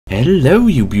Hello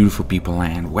you beautiful people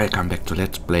and welcome back to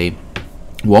Let's Play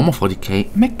Warhammer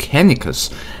 40k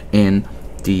Mechanicus in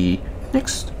the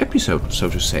next episode, so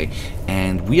to say.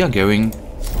 And we are going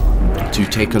to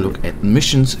take a look at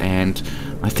missions, and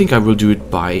I think I will do it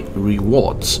by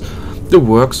rewards. The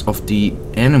works of the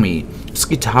enemy.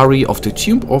 Skitari of the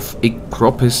Tomb of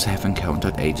Khepra have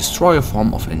encountered a destroyer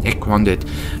form of an Necron that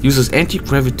uses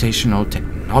anti-gravitational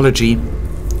technology.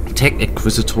 Tech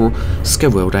Inquisitor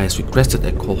Skavoda has requested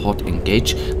a cohort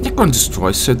engage Necron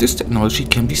destroyers so this technology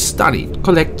can be studied.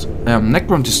 Collect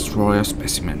Necron destroyer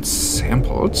specimen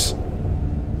samples.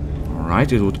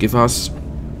 Alright, it would give us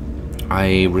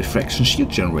a refraction shield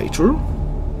generator.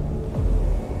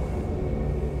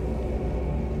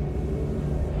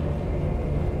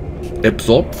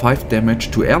 Absorb 5 damage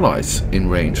to allies in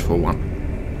range for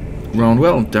 1 round.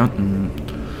 Well done.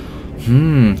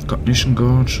 Cognition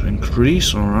gauge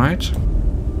increase, alright.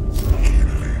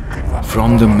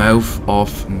 From the mouth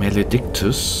of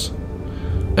Maledictus.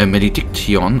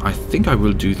 Malediction, I think I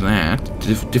will do that.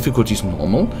 Difficulty is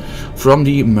normal. From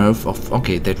the mouth of...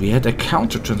 Okay, that we had a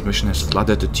counter transmission has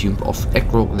flooded the tomb of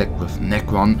Khepra with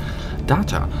Necron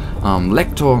data.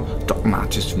 Lector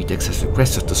Dogmatis Vitex has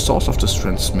requested the source of this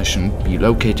transmission be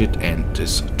located and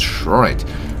destroyed.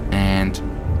 And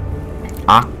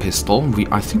arc pistol,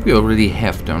 I think we already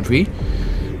have, don't we?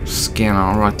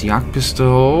 Scanner, right, the arc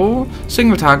pistol.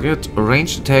 Single target,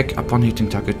 ranged attack, upon hitting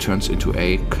target turns into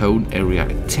a cone area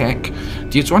attack.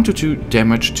 Deals 1 to 2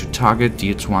 damage to target,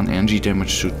 deals 1 energy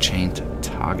damage to chained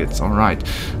targets. Alright,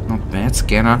 not bad.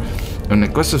 Scanner, an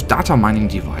aggressive data mining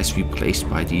device replaced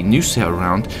by the Nusa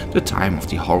around the time of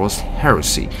the Horus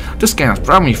Heresy. The scanner's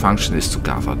primary function is to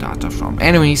gather data from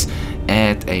enemies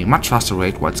at a much faster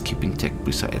rate whilst keeping tech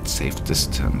breather at safe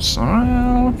distance.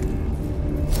 Well,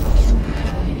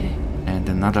 and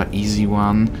another easy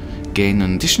one. Gain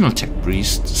an additional tech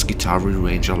breeze, Skitari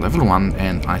Ranger level 1,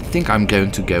 and I think I'm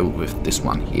going to go with this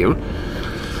one here.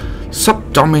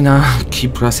 Subdomina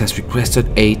Khepra has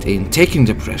requested aid in taking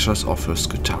the pressures of her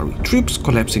Skitari troops.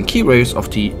 Collapsing key rails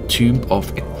of the Tomb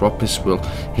of Khepra will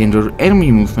hinder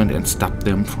enemy movement and stop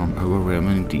them from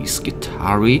overwhelming the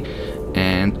Skitari.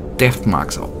 And death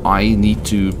marks. I need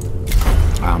to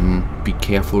be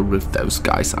careful with those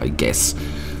guys, I guess.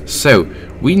 So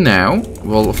we now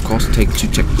will of course take 2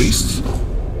 tech priests.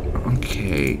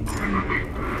 Okay,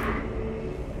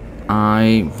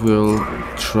 I will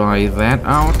try that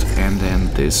out, and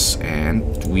then this, and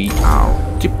we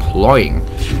are deploying.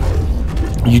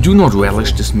 You do not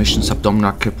relish this mission,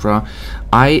 Subdomina Khepra.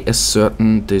 I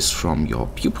ascertain this from your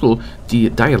pupil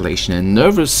dilation and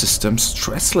nervous system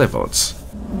stress levels.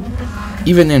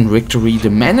 Even in victory, the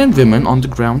men and women on the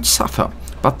ground suffer.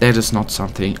 But that is not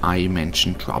something I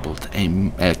mentioned troubles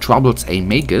a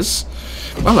magus.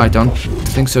 Well, I don't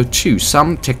think so too.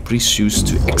 Some tech priests choose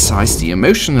to excise the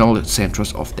emotional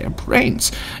centers of their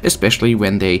brains, especially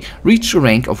when they reach the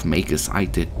rank of magus. I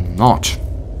did not.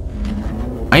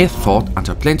 I have fought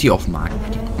under plenty of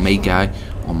magi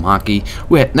or magi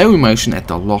who had no emotion at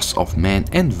the loss of men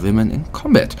and women in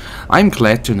combat. I am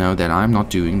glad to know that I am not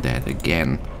doing that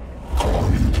again.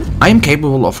 I am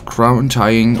capable of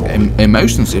quantifying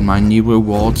emotions in my neural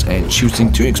wards and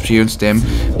choosing to experience them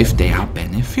if they are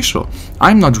beneficial.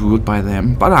 I am not ruled by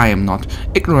them, but I am not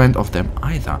ignorant of them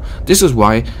either. This is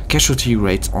why casualty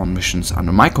rates on missions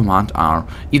under my command are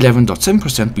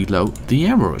 11.7% below the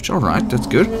average. Alright, that's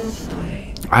good.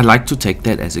 I like to take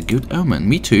that as a good omen.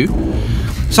 Me too.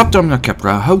 Subdomina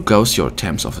Khepra, how goes your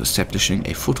attempts of establishing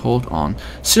a foothold on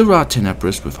Silva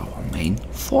Tenebris with our main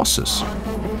forces?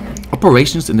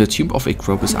 Operations in the Tomb of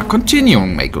Khepra are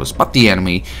continuing, Magos, but the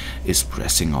enemy is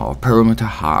pressing our perimeter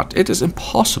hard. It is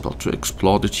impossible to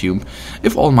explore the tomb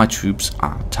if all my troops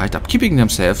are tied up, keeping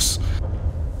themselves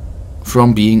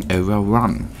from being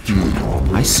overrun.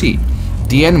 I see.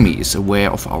 The enemy is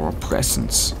aware of our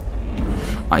presence.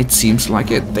 It seems like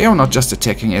it. They are not just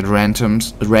attacking at random.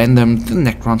 The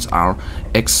Necrons are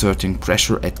exerting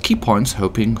pressure at key points,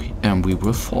 hoping we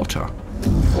will falter.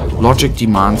 Logic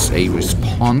demands a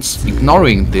response.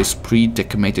 Ignoring this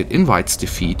pre-decamated invites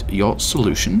defeat. Your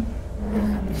solution?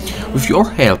 With your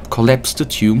help, collapse the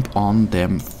tomb on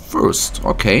them first.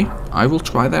 Okay, I will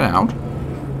try that out.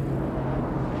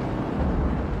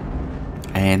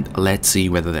 And let's see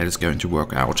whether that is going to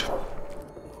work out.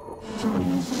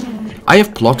 I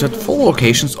have plotted 4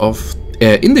 locations of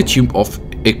in the Tomb of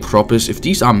Khepra. If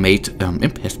these are made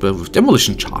impassable with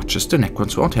demolition charges, the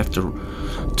Necrons won't have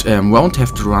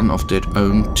to run off their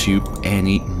own tube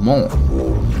anymore.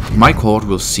 My court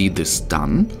will see this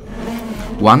done.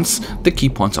 Once the key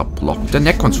points are blocked, the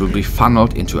Necrons will be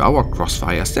funneled into our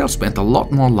crossfires. They'll spend a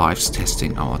lot more lives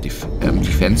testing our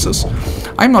defenses.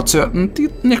 I'm not certain the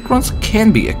Necrons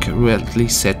can be accurately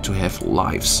said to have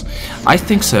lives. I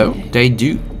think so, they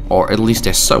do, or at least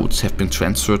their souls have been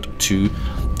transferred to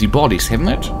the bodies, haven't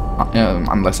it?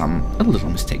 Unless I'm a little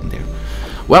mistaken there.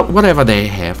 Well, whatever they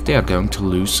have, they are going to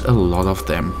lose a lot of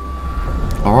them.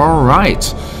 Alright,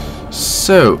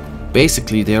 so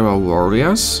basically there are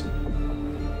warriors.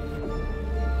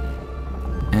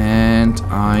 And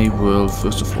I will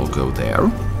first of all go there.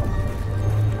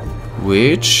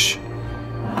 Which...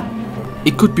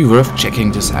 it could be worth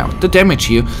checking this out. The damage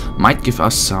here might give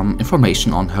us some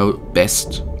information on how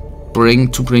best to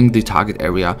bring the target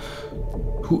area...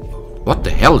 What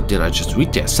the hell did I just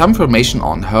read there? Some information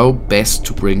on how best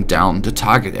to bring down the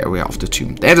target area of the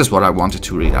tomb. That is what I wanted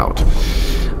to read out.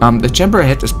 The chamber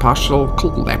ahead is partial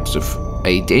collapse with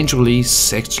a dangerously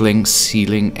settling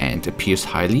ceiling and appears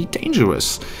highly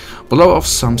dangerous. Blow off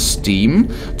some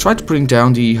steam. Try to bring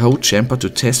down the whole chamber to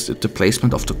test the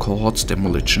placement of the cohort's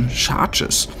demolition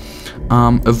charges.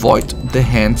 Avoid the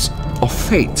hands of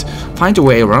fate. Find a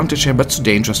way around the chamber. It's too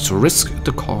dangerous to risk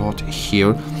the cohort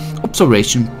here.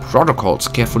 Observation protocols.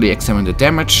 Carefully examine the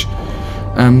damage.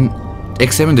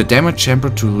 Examine the damage chamber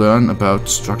to learn about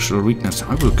structural weakness.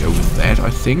 I will go with that, I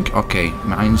think. Okay,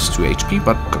 minus 2 HP,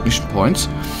 but cognition points.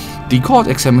 The cohort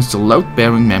examines the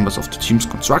load-bearing members of the team's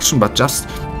construction, but just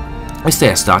as they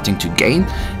are starting to gain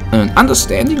an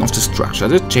understanding of the structure,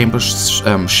 the chamber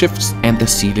shifts and the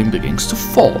ceiling begins to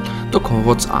fall. The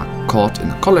cohorts are caught in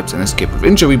a collapse and escape with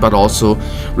injury, but also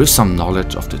with some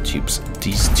knowledge of the tube's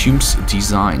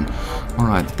design.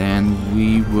 Alright, then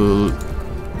we will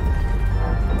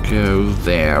go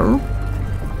there.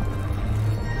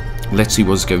 Let's see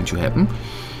what's going to happen.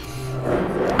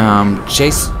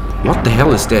 Chase, what the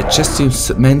hell is that?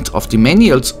 Chastisement of the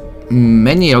manuals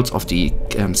of the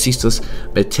Sisters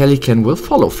Battalion will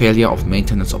follow. Failure of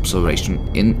maintenance observation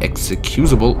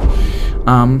inexcusable.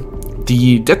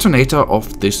 The detonator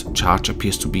of this charge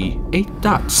appears to be a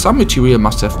dart. Some material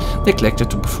must have neglected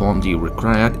to perform the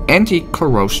required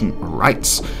anti-corrosion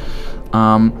rites.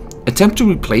 Attempt to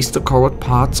replace the cohort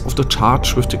parts of the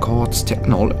charge with the cohort's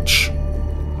technology.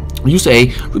 Use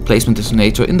a replacement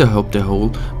detonator in the hope the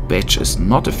whole batch is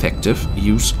not effective.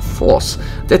 Use force.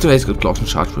 Detonate the clock and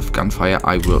charge with gunfire.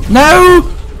 I will... No!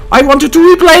 I wanted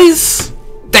to replace!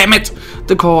 Damn it!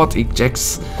 The cohort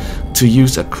ejects to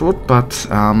use a crude but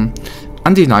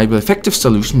undeniable effective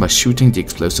solution by shooting the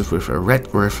explosive with a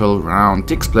red rifle round.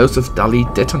 The explosive dully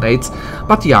detonates,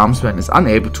 but the armsman is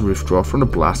unable to withdraw from the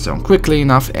blast zone quickly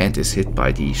enough and is hit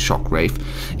by the shockwave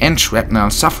and shrapnel,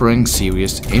 suffering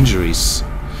serious injuries.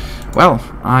 Well,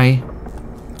 I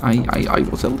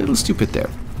was a little stupid there.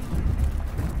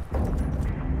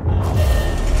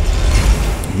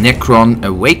 Necron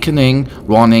awakening.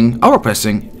 Warning. Our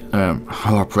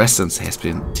presence has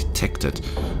been detected.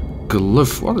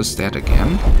 Glyph. What is that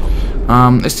again?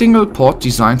 A single port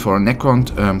designed for a Necron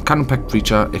cannon-packed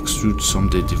creature extrudes from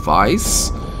the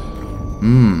device.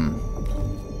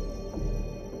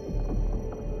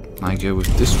 I go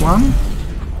with this one.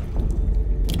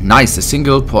 Nice, a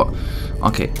single port.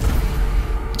 Okay.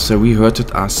 So we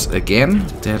hurted us again.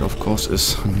 That of course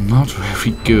is not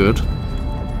very good.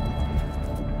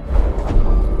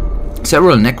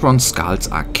 Several Necron skulls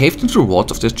are caved into the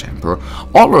walls of the chamber,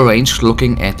 all arranged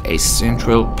looking at a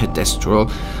central pedestal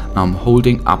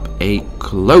holding up a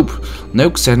globe. No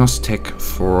Xenos tech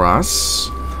for us.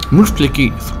 Move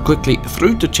quickly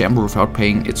through the chamber without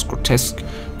paying its grotesque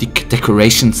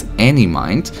decorations any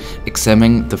mind.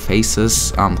 Examine the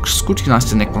faces, scrutinize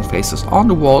the Necron faces on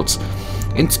the walls.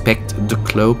 Inspect the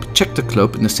globe. Check the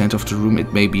globe in the center of the room.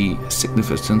 It may be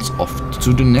significant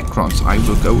to the Necrons. I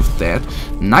will go with that.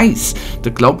 Nice! The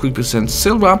globe represents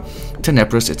Silver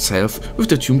Tenebris itself, with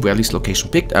the tomb valley's location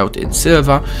picked out in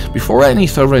silver. Before any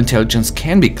further intelligence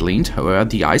can be gleaned, however,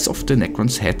 the eyes of the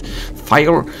Necrons head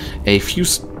fire a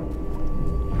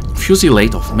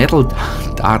fusillade of metal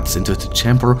darts into the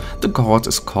chamber. The cohort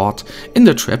is caught in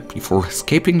the trap before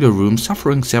escaping the room,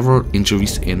 suffering several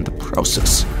injuries in the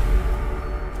process.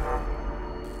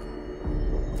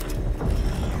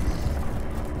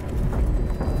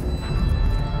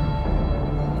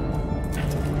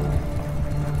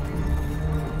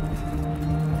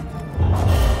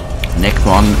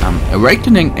 Necron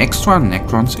awakening extra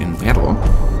Necrons in battle.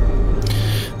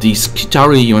 These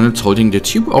Kitari units holding the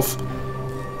tube of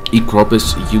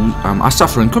Ecropis are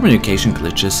suffering communication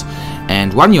glitches,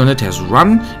 and one unit has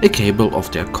run a cable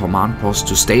of their command post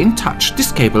to stay in touch.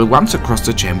 This cable runs across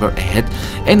the chamber ahead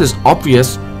and is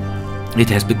obvious it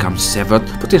has become severed,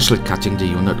 potentially cutting the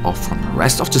unit off from the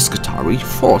rest of the Skitarii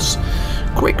force.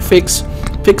 Quick fix.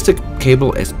 Fix the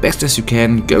cable as best as you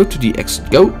can. Go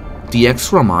the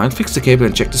extra mile, fix the cable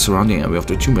and check the surrounding area of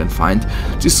the tomb and find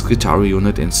the Skitarii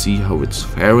unit and see how it's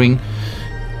faring.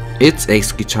 It's a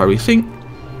Skitarii thing.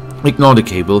 Ignore the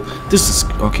cable. This is...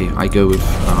 okay, I go with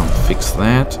fix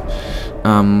that.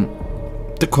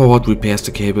 The cohort repairs the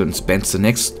cable and spends the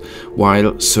next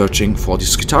while searching for the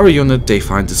Skitarii unit. They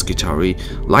find the Skitarii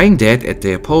lying dead at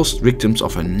their post, victims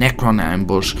of a Necron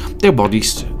ambush. Their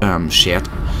bodies shared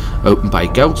open by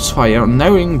Ghost fire.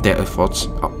 Knowing their efforts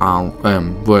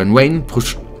were in vain,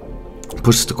 pushes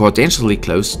the cohort dangerously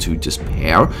close to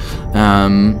despair.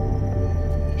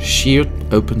 Shield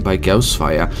opened by Ghost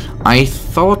fire. I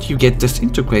thought you get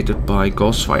disintegrated by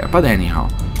Ghost fire, but anyhow,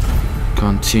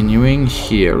 continuing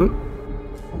here.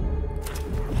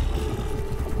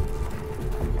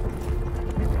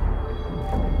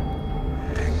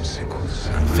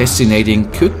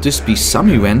 Fascinating. Could this be some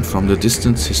event from the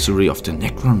distant history of the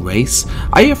Necron race?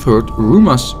 I have heard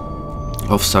rumors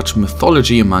of such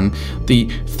mythology among the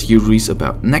theories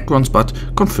about Necrons, but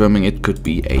confirming it could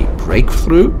be a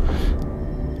breakthrough.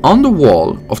 On the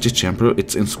wall of the chamber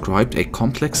it's inscribed a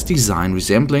complex design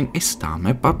resembling a star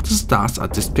map, but the stars are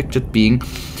depicted being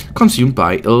consumed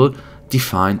by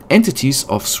ill-defined entities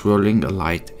of swirling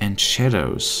light and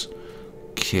shadows.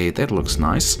 Okay, that looks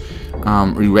nice.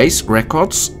 Erase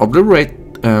records,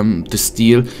 obliterate the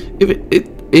steel. If it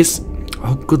is,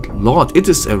 oh good lord, it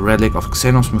is a relic of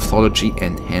Xenos mythology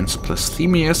and hence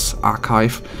blasphemous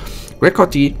archive.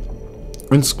 Record the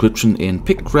inscription in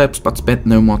pictographs, but spend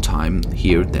no more time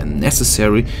here than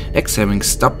necessary. Examining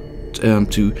stopped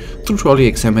to thoroughly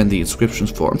examine the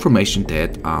inscriptions for information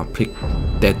that a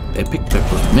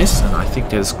pictograph would miss, and I think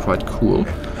that is quite cool.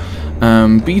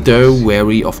 Be though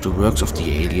wary of the works of the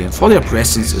alien, for their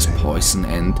presence is poison,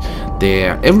 and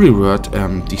their every word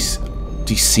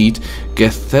deceit.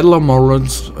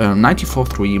 Gethelomorans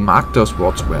 94.3 mark those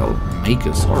words well.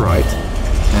 Makers, alright.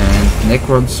 And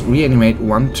Necrons reanimate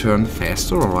 1 turn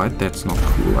faster, alright, that's not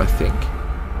cool, I think.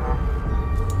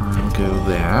 I'll go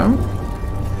there.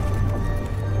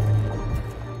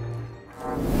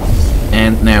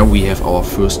 And now we have our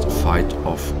first fight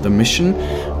of the mission.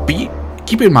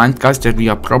 Keep in mind, guys, that we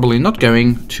are probably not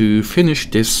going to finish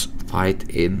this fight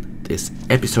in this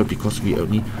episode because we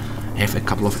only have a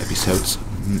couple of episodes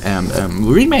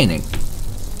remaining.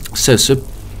 So,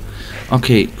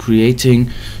 okay, creating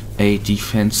a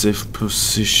defensive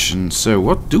position. So,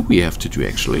 what do we have to do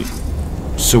actually?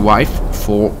 Survive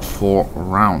for 4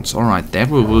 rounds. All right, that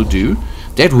will do.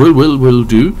 That will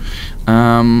do.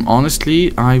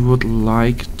 Honestly, I would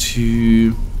like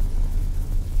to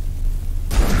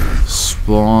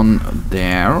spawn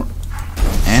there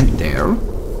and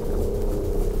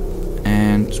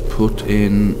put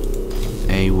in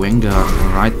a vanguard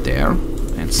right there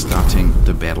and starting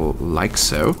the battle like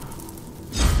so.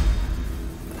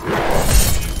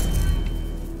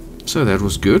 So that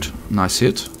was good, nice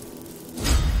hit.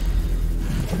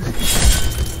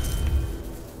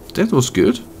 That was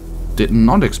good, did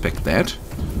not expect that.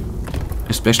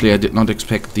 Especially I did not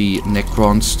expect the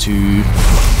Necrons to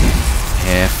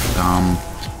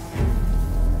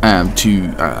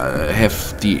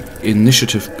have the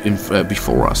initiative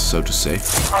before us, so to say.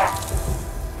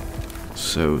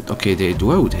 So okay, they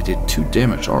did 2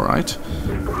 damage. All right.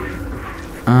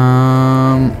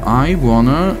 I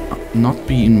wanna not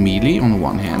be in melee on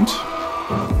one hand,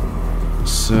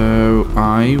 so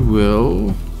I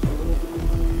will.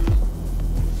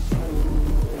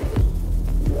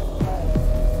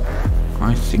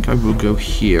 I think I will go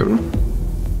here.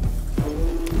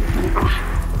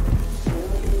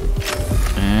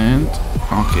 And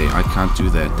okay, I can't do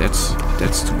that.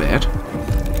 That's too bad.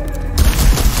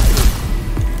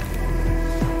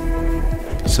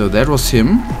 So that was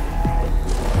him.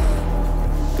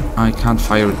 I can't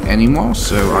fire it anymore,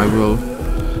 so I will.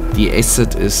 The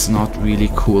acid is not really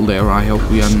cool there. I hope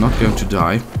we are not going to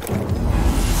die.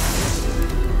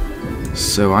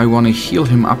 So I want to heal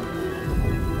him up.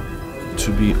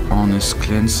 To be honest,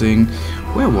 cleansing.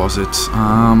 Where was it?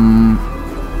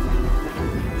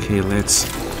 Okay, let's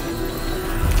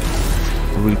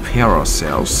repair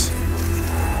ourselves.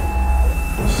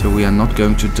 So we are not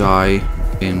going to die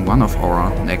in one of our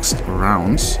next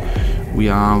rounds. We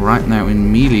are right now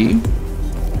in melee.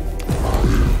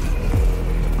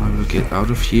 I will get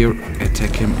out of here,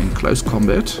 attack him in close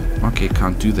combat. Okay,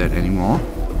 can't do that anymore.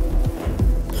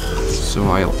 So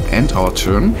I'll end our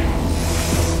turn.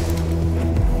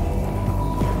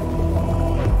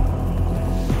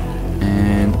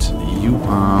 You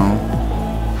are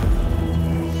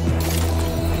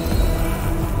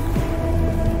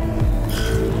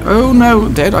Oh no,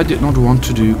 that I did not want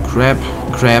to do. Crap,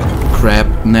 crap,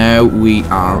 crap. Now we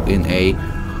are in a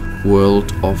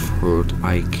world of hurt,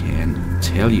 I can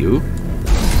tell you.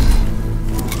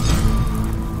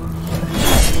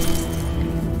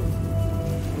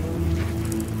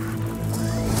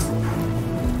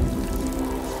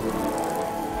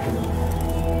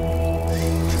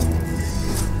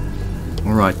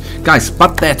 Alright, guys,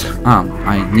 but that,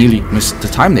 I nearly missed the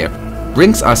time there,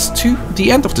 brings us to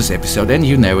the end of this episode, and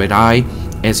you know it, I,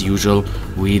 as usual,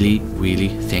 really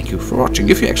thank you for watching.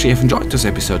 If you actually have enjoyed this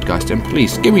episode, guys, then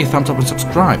please give me a thumbs up and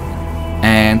subscribe,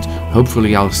 and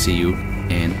hopefully I'll see you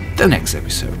in the next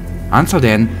episode. Until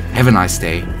then, have a nice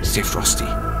day, stay frosty,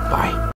 bye.